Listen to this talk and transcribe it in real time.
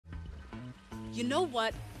You know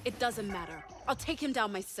what? It doesn't matter. I'll take him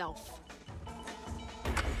down myself.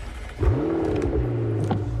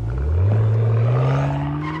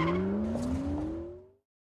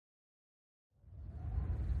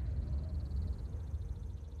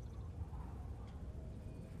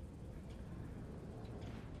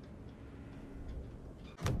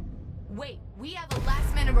 Wait, we have a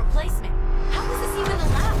last-minute replacement. How is this even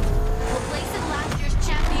allowed? Replacing last year's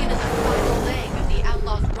champion in the final leg of the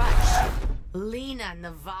Outlaw's rush. Lina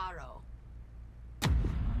Navarro.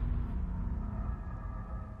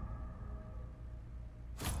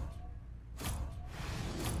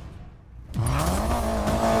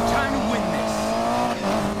 Time to win this.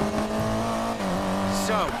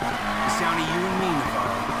 So, it's down to you and me,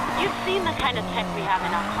 Navarro. You've seen the kind of tech we have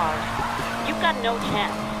in our cars. You've got no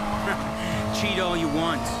chance. Cheat all you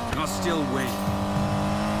want, and I'll still win.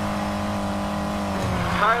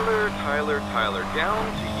 Tyler, down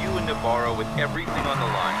to you and Navarro with everything on the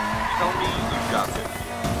line. Tell me you got this.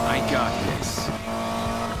 I got this.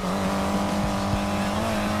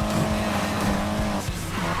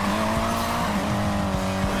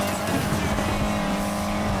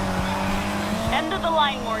 End of the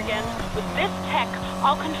line, Morgan. With this tech,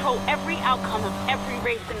 I'll control every outcome of every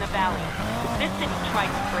race in the valley. This city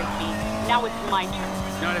tried to break me. Now it's my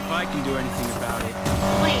turn. Not if I can do anything about it.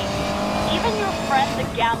 Please. Even your friend the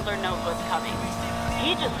gambler knows what's coming.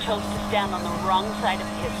 He just chose to stand on the wrong side of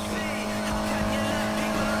history.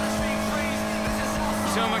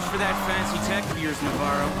 So much for that fancy tech of yours,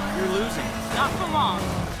 Navarro. You're losing. Not for long.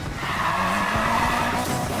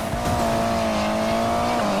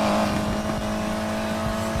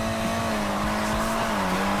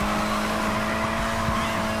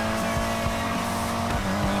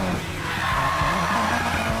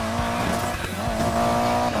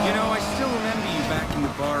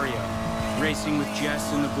 Racing with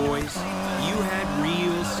Jess and the boys, you had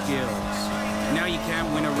real skills. Now you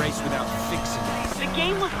can't win a race without fixing it. The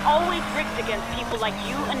game was always rigged against people like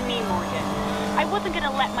you and me, Morgan. I wasn't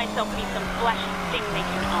gonna let myself be some flashy thing they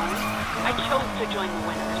can own. I chose to join the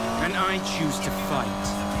winners. And I choose to fight.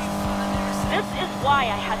 This is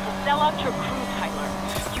why I had to sell out your crew, Tyler.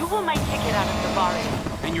 You were my ticket out of Navarro.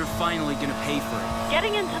 And you're finally gonna pay for it.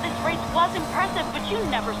 Getting into this race was impressive, but you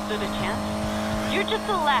never stood a chance. You're just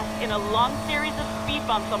the last in a long series of speed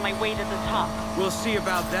bumps on my way to the top. We'll see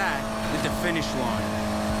about that at the finish line.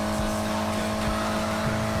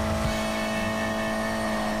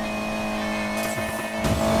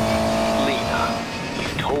 Lina, you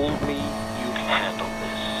told me you'd handle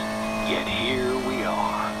this. Yet here we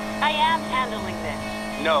are. I am handling this.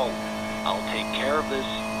 No, I'll take care of this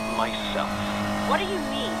myself. What do you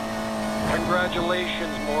mean?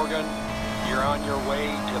 Congratulations, Morgan. You're on your way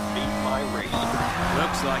to beat my racer.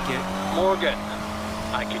 Looks like it. Morgan,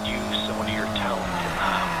 I could use some of your talent in the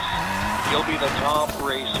house. You'll be the top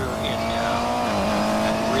racer in town,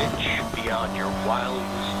 and rich beyond your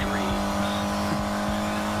wildest dreams.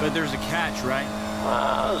 But there's a catch, right?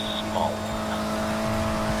 A small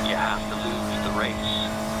one. You have to lose the race.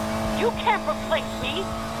 You can't replace me.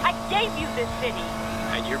 I gave you this city.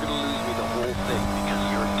 And you're gonna lose me the whole thing because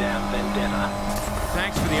of your damn vendetta.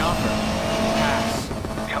 Thanks for the offer. Pass.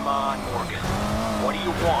 Come on, Morgan. What do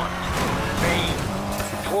you want? Fame?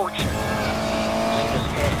 Fortune? Lina's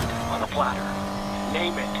head on a platter.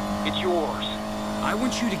 Name it. It's yours. I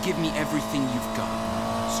want you to give me everything you've got.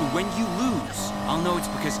 So when you lose, I'll know it's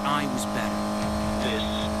because I was better. This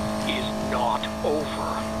is not over.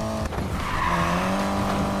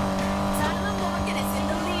 Tyler Morgan is in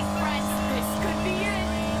the lead, friends. This could be it.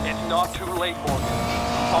 It's not too late, Morgan.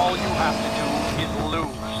 All you have to do is lose.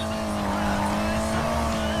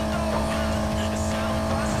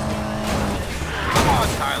 Come on,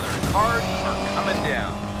 Tyler. Cards are coming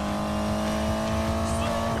down.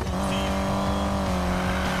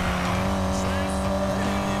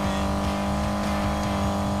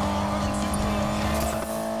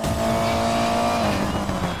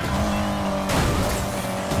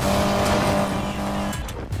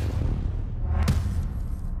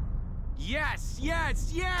 Yes,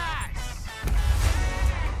 yes, yes!